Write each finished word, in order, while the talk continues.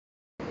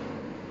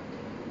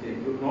Okay,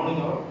 good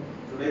morning all.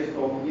 Today's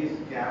topic is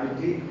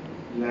cavity,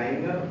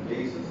 liner,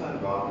 bases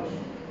and varnish.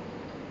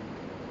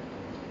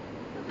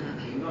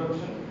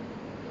 Introduction.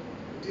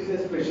 It is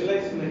a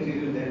specialized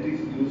material that is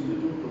used to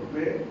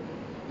prepare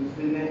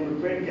in a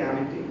prepared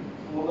cavity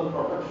for the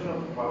protection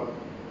of pulp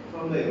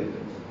from the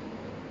irritants.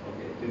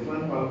 Okay,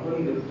 different pulpal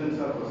irritants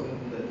are present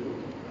in the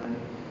tooth and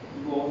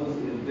it causes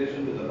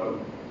irritation to the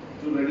pulp.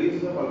 To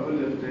reduce the pulpal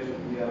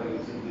irritation, we are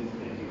using this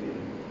material.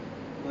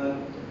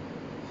 And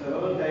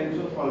several types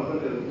of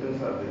pulpal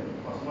irritants are there.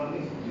 First one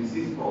is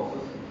disease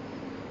process.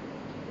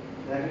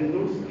 That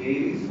includes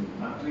caries,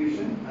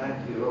 attrition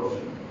and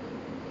erosion.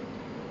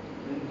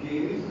 In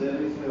caries, there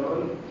is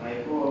several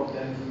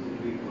microorganisms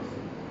will be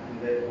present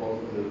and that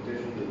causes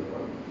irritation to the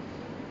pulp.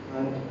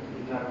 And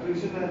in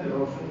attrition and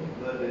erosion,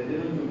 the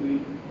dentinal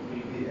tubule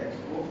will be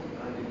exposed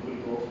and it will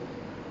cause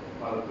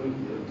pulpal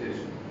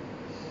irritation.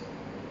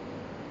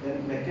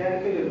 Then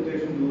mechanical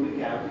irritation during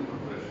cavity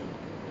preparation.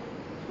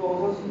 It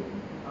causes,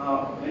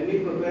 when we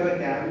prepare a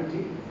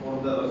cavity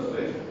for the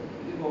restoration,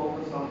 it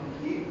causes some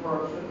heat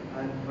production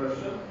and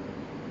pressure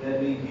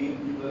that we give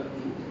to the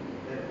tooth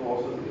that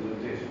causes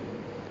irritation.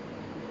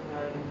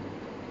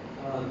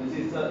 And this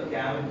is the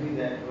cavity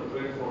that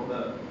prepared for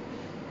the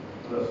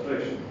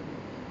restoration.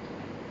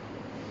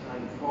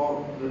 And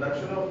for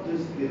reduction of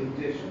this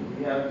irritation,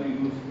 we have to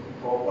use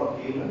proper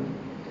cleaner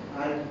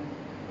and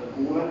the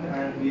coolant,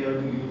 and we have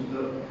to use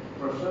the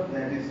pressure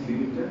that is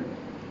limited.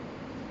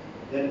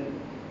 Then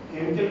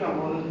chemical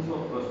components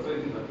of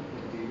restorative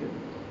material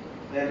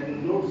that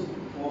includes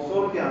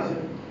phosphoric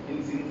acid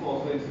in zinc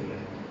phosphate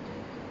cement.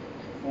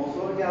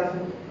 Phosphoric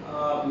acid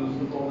are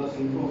used for the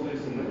zinc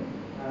phosphate cement,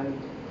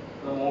 and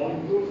the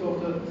molecules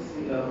of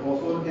the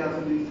phosphoric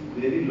acid is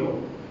very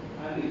low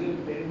and it will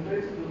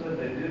penetrate to the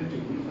dental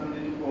tubules and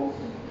it will cause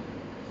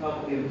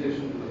some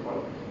irritation to the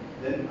pulp.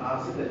 Then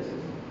acid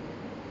etches.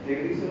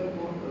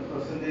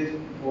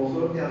 37%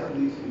 phosphoric acid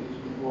is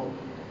used for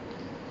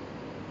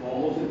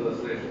composite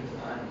restorations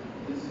and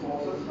this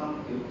causes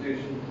some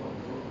irritation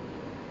also.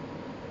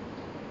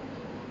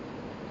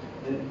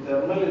 Then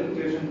thermal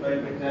irritation by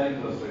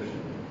metallic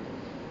restoration.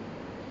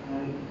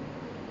 And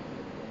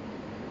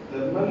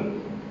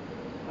thermal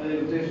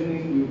irritation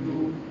is due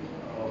to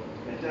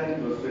metallic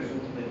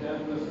restorations.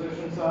 Metallic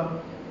restorations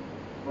are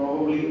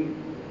probably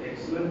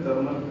excellent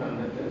thermal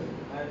conductors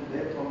and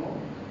they promote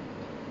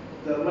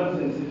thermal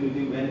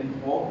sensitivity when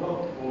hot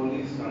or cold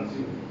is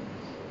consumed.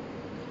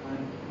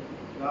 And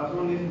last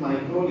one is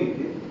micro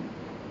leakage.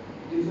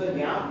 It is a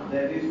gap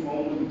that is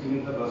formed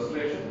between the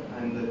restoration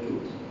and the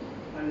tooth,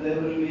 and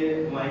there will be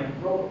a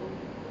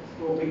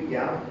microscopic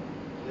gap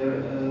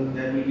there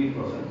that will be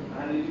present,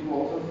 and it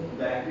causes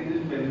bacterial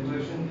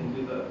penetration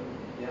into the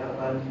gap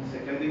and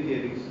secondary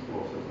caries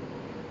process.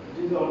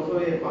 It is also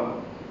a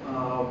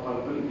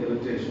pulpal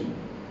irritation.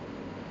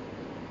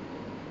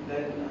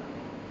 Then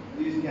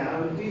these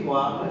cavity,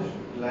 varnish,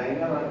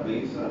 liner and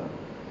base are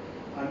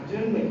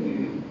adjunct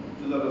material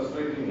to the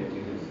restorative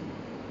materials.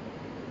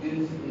 It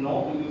is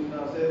not used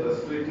as a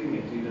restorative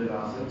material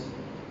as such.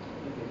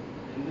 Okay.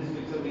 In this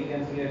picture we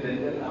can see a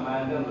dental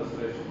amalgam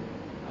restoration,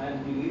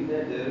 and beneath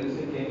that there is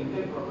a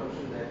chemical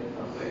protection that is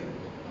applied,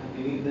 and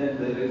beneath that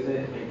there is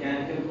a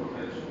mechanical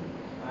protection,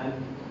 and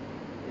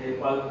a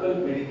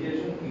pulpal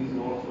medication is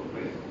also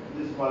placed.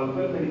 This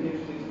pulpal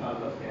medication is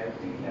called as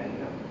cavity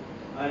liner,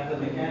 and the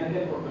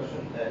mechanical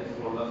protection that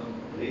is called as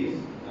base,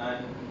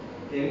 and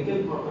chemical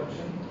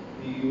protection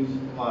we use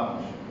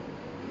varnish.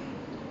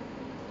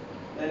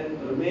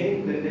 Then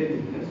remaining dentate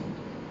thickness,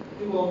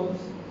 it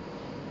causes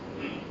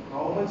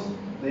how much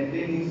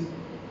dentate is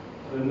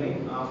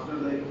remain after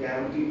the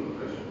cavity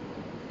preparation.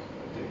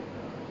 Okay.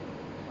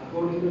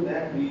 According to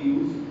that, we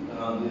use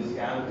this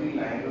cavity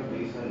liner,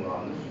 base and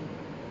varnish.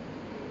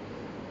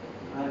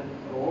 And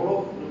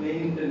role of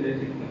remaining dentate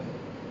thickness.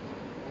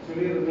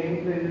 Actually,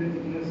 remaining dentate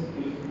thickness,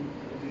 if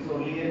it is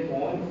only a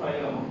 0.5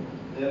 mm,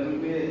 there will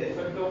be an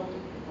effect of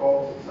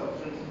toxic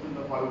substance to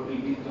the pulp will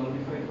be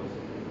 25%.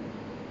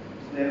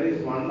 There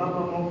is 1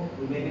 mm of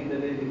remaining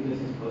dentate thickness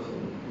is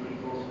present, it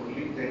will cause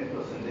only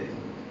 10%.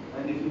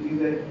 And if it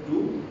is at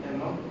 2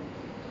 mm,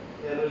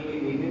 there will be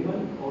minimal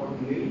or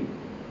nil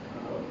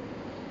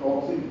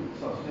toxic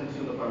substance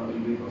to the pulp will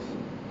be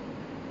present.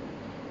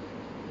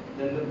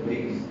 Then the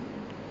base.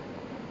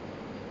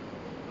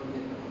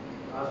 Okay.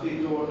 As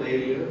we told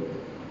earlier,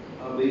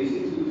 base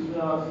is used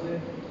as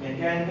a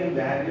mechanical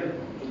barrier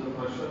to the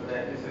pressure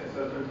that is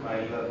exerted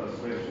by the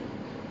respiration.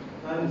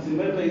 And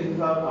cement bases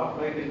are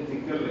applied in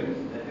thicker layers,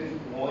 that is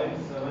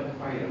 0.75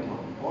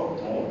 mm or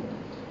more,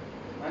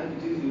 and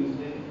it is used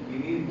in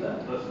beneath the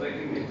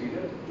restorative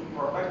material to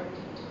protect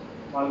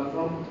pulp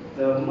from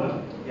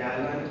thermal,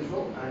 galvanic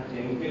shock and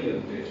chemical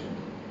irritation.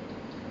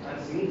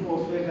 And zinc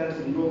phosphate and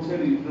zinc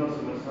oxide ethanol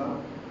cements are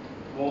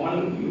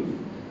commonly used,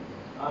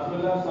 as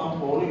well as some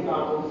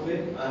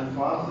polycarboxylate and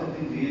fast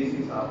setting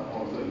GACs are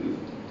also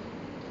used.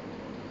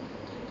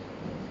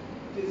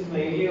 It is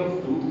mainly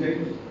of two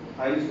types,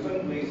 high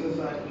strength bases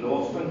and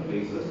low strength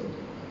bases.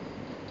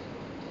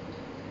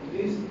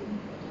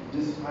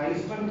 These high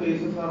strength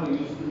bases are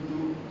used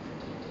to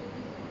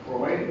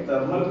provide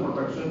thermal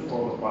protection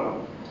for the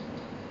pulp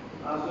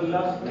as well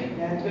as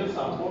mechanical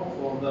support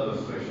for the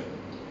restoration.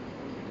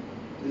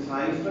 This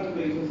high strength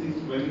basis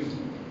is placed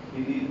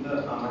beneath the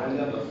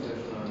amalgam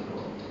restoration and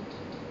all.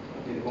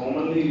 Okay,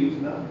 commonly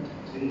used the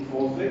zinc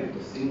phosphate,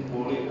 zinc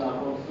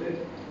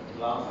polycarboxylate,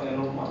 glass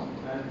ionoma,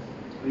 and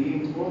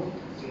reinforced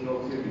zinc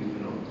oxide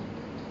ethanol.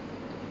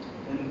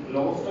 And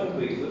low strength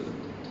bases,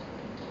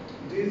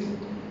 it is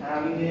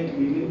having a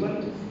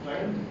minimal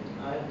strength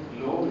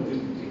and low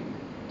rigidity,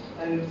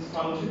 and its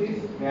function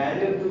is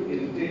barrier to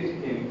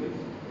irritating chemicals,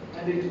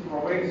 and it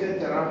provides a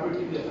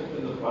therapeutic effect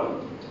in the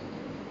pulp,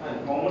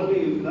 and commonly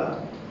used the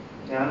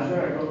calcium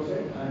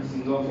hydroxide and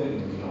zinc oxide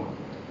ethanol.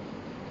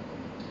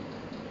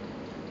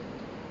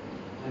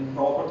 And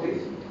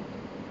properties,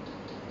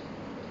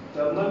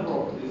 thermal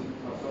properties,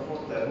 first of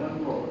all thermal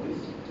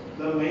properties,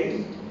 the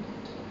maize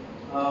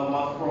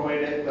must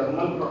provide a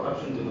thermal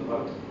protection to the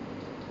pulp.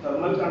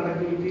 Thermal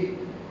conductivity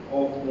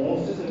of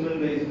most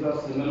cement bases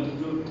are similar to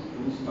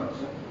two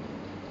structure,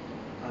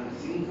 and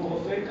zinc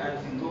phosphate and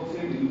zinc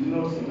oxide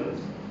eugenol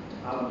cements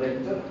are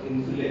better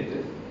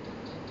insulated.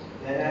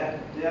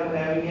 They are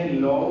having a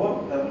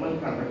lower thermal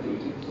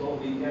conductivity, so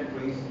we can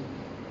place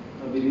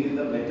beneath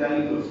the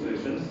metallic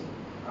restorations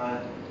and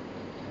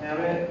have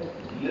a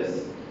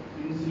less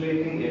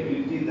insulating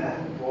ability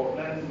than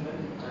Portland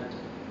cement and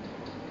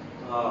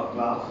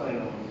glass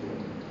ionoma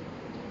cement.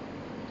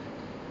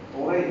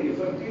 For a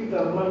effective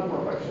thermal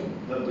protection,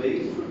 the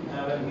base should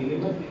have a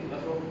minimum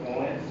thickness of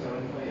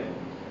 0.75 mm.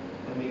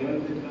 The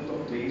minimum thickness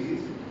of base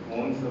is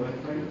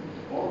 0.75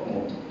 or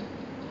more.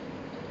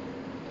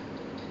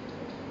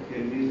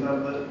 Okay, these are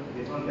the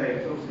different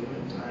types of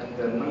cements and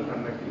thermal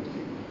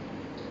conductivity.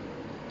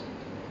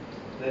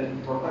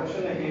 Then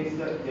protection against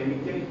the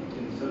chemical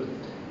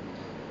insults.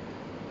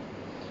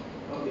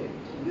 Okay,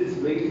 these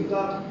bases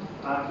are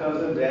act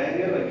as a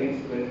barrier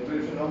against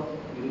penetration of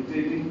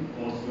irritating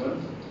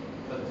constituents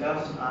such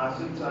as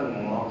acids and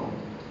monomer.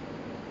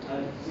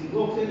 And zinc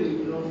oxide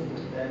eugenol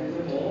cement, that is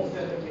the most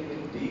effective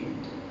in deep,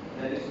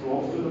 that is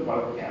close to the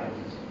pulp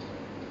cavities.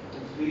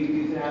 Actually,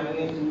 it is having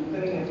a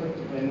soothing effect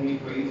when we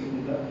place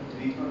in the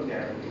deeper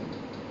cavity.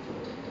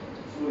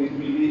 So it will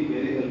be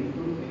very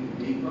helpful in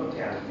deeper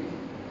cavities.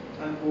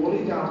 And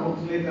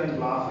polycarboxylate and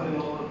glass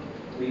ionoma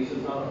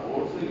bases are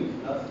also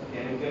used as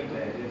chemical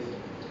barriers.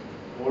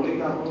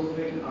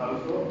 Polycarboxylate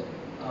also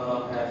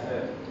has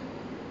a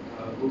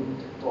good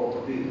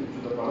property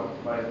to the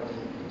pulp by,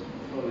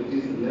 so it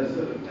is less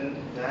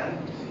resistant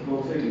than zinc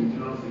oxide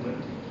eugenol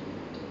cement.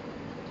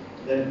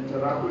 Then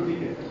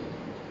therapeutic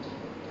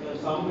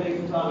effect. Some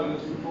bases are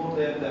used for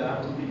their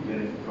therapeutic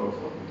benefit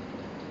also.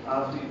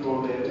 As we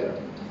told earlier,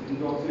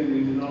 zinc oxide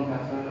eugenol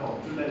has an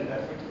oxidant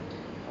effect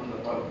on the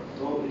pulp.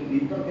 So in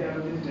deeper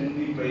cavities, when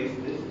we place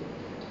this,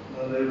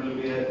 there will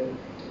be a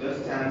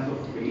less chance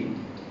of failure.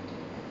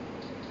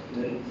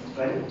 Then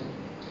strength.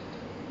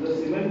 The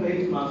cement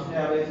base must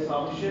have a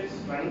sufficient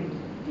strength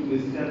to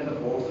withstand the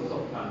forces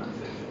of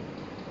condensation,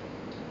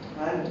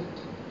 and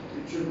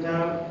it should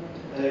have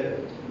a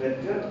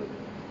better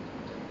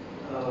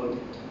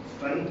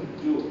strength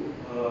to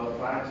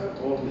fracture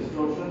or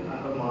distortion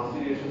under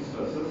maceration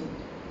stresses.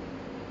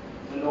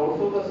 And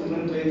also the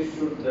cement base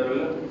should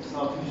develop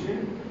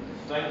sufficient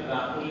strength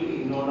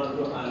rapidly in order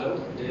to allow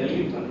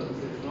early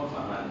condensation of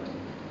amalgam.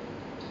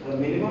 The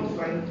minimum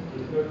strength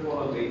required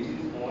for a base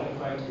is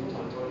 0.5 to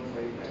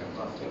 1.5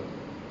 megapascal.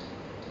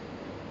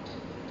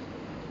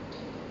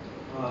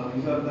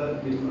 These are the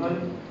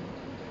different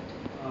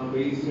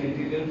base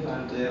materials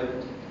and their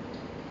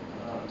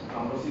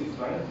compressive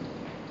strength.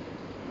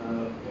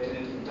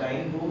 When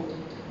time goes,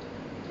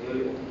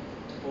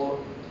 for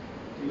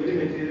every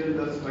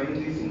material the strength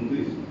is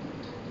increased.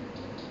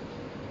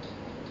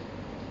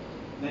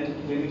 Then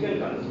chemical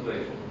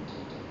consideration.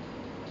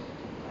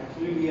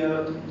 Actually, we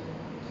are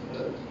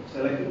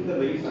selecting the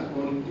base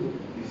according to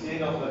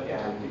design of the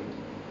cavity.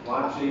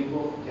 What shape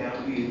of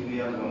cavity is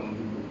we are going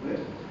to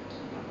prepare.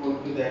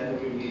 According to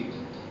that, we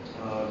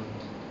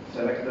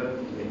select the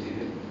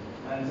material.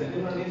 And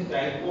second one is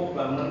type of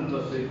permanent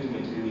restorative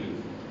material.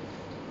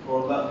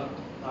 For the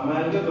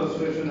amalgam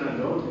restoration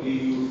and all, we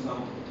use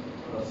some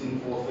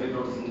zinc phosphate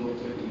or zinc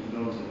oxide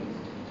eugenol cements.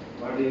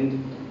 But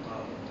in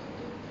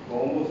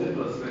composite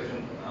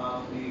restoration,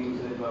 we use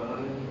a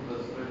permanent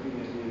restorative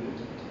material.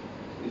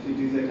 If it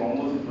is a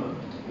composite one,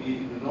 we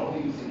do not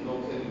use zinc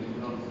oxide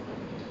eugenol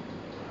cement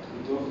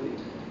because it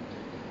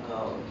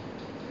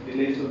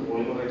delays the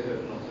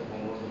polymerization of the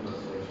composite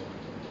restoration.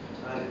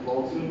 And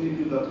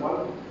proximity to the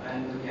pulp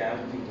and the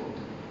cavity board.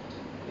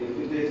 If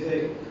it is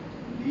a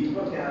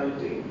deeper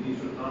cavity, we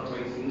should not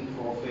try zinc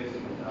phosphate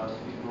cement as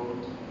we told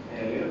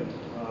earlier.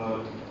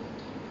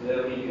 There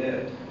will be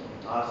a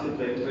acid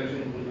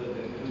penetration into the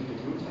tendinous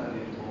tissues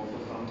and it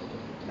causes some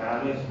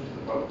damage to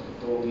the pulp,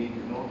 so we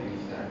do not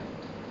use that.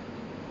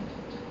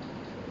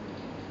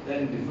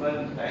 Then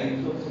different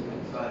types of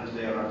cements and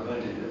their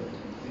advantages.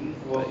 Zinc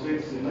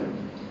phosphate cement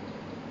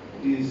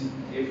is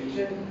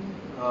efficient.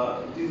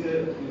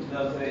 It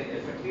does a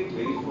effective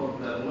base for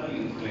thermal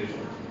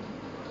insulation,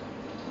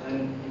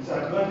 And its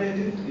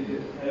advantages,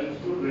 it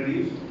helps to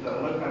reduce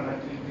thermal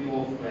conductivity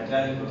of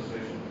metallic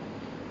restoration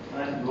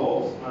and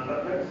blocks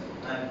undercuts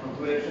and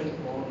preparation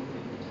for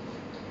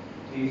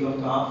the case of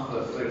cast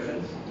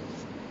restorations.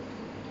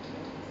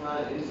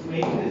 Its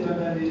main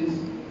disadvantage is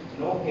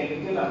no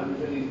chemical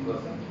absorption is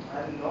present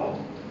and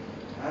no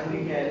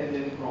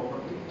anti-carcinogenic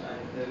property, and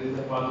there is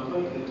a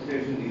pulpal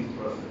irritation is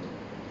present.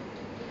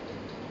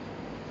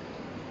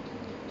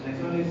 Next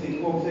one is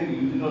zinc oxide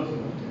usinol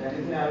cement. That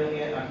is having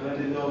an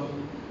advantage of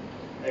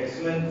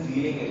excellent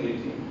sealing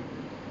ability.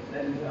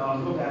 That is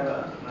also have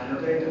a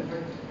nanotite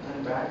effect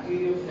and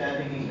bacterial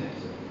standing in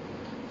nature.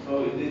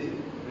 So it is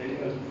very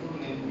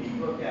helpful in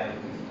deeper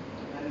cavities.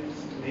 And its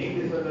main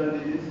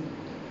disadvantage is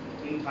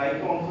in high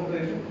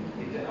concentration,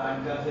 it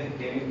acts as a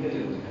chemical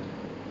irritant.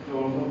 It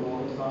also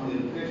causes some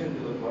irritation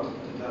to the pulp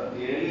in the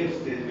earlier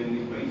stage when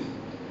we place.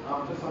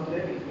 After some time,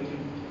 it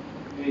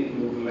will be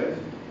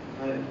neutralized,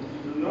 and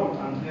it will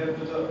not adhere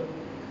to the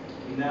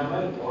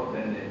enamel or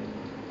dentate.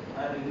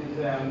 And it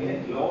is having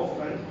a low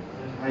strength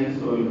and high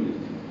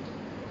solubility.